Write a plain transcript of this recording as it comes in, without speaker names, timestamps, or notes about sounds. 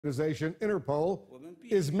organization, Interpol,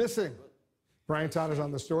 is missing. Brian Todd is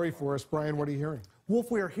on the story for us. Brian, what are you hearing? Wolf,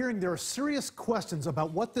 we are hearing there are serious questions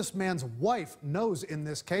about what this man's wife knows in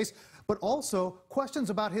this case, but also questions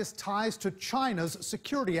about his ties to China's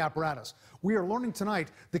security apparatus. We are learning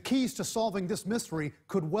tonight the keys to solving this mystery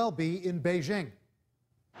could well be in Beijing.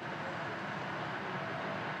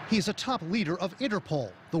 He's a top leader of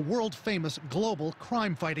Interpol, the world-famous global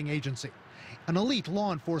crime-fighting agency. An elite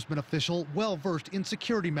law enforcement official well-versed in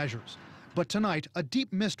security measures. But tonight, a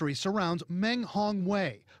deep mystery surrounds Meng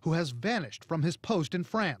Hongwei, who has vanished from his post in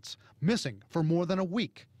France, missing for more than a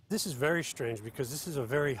week. This is very strange because this is a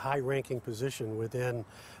very high-ranking position within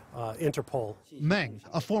Interpol. Meng,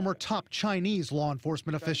 a former top Chinese law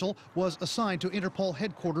enforcement official, was assigned to Interpol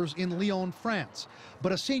headquarters in Lyon, France.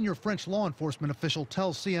 But a senior French law enforcement official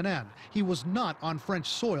tells CNN he was not on French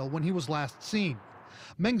soil when he was last seen.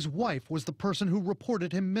 Meng's wife was the person who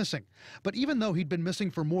reported him missing. But even though he'd been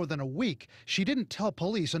missing for more than a week, she didn't tell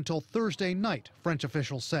police until Thursday night, French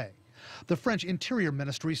officials say. The French Interior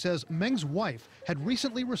Ministry says Meng's wife had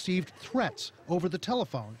recently received threats over the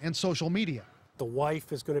telephone and social media. The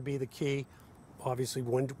wife is going to be the key. Obviously,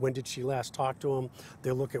 when did she last talk to him?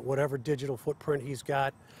 They'll look at whatever digital footprint he's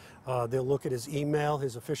got. They'll look at his email,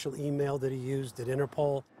 his official email that he used at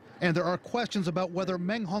Interpol. And there are questions about whether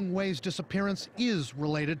Meng Hongwei's disappearance is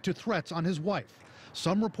related to threats on his wife.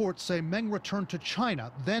 Some reports say Meng returned to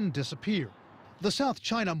China, then disappeared. The South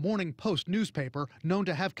China Morning Post newspaper, known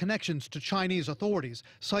to have connections to Chinese authorities,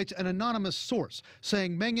 cites an anonymous source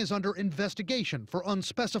saying Meng is under investigation for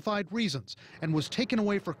unspecified reasons and was taken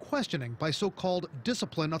away for questioning by so-called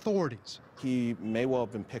discipline authorities. He may well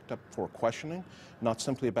have been picked up for questioning, not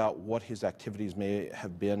simply about what his activities may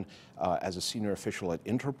have been as a senior official at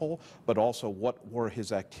Interpol, but also what were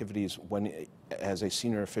his activities as a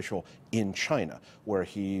senior official in China, where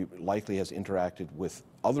he likely has interacted with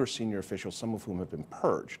other senior officials, some of whom have been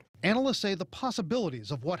purged. Analysts say the possibilities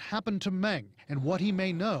of what happened to Meng and what he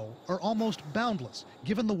may know are almost boundless,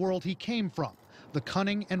 given the world he came from, the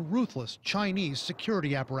cunning and ruthless Chinese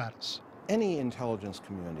security apparatus. Any intelligence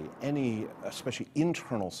community, any especially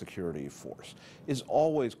internal security force, is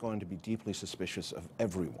always going to be deeply suspicious of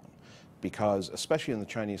everyone, because especially in the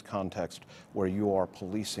Chinese context where you are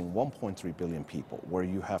policing 1.3 billion people, where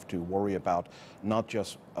you have to worry about not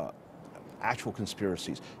just actual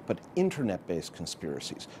conspiracies, but internet-based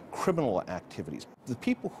conspiracies, criminal activities. The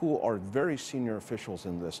people who are very senior officials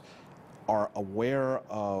in this are aware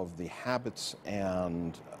of the habits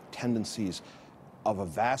and tendencies of a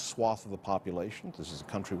vast swath of the population. This is a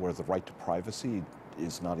country where the right to privacy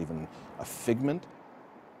is not even a figment.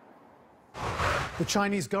 The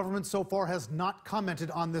Chinese government so far has not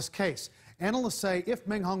commented on this case. Analysts say if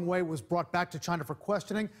Meng Hongwei was brought back to China for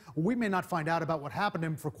questioning, we may not find out about what happened to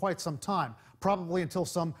him for quite some time, probably until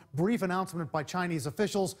some brief announcement by Chinese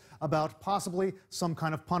officials about possibly some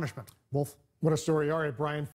kind of punishment. Wolf? What a story. All right, Brian.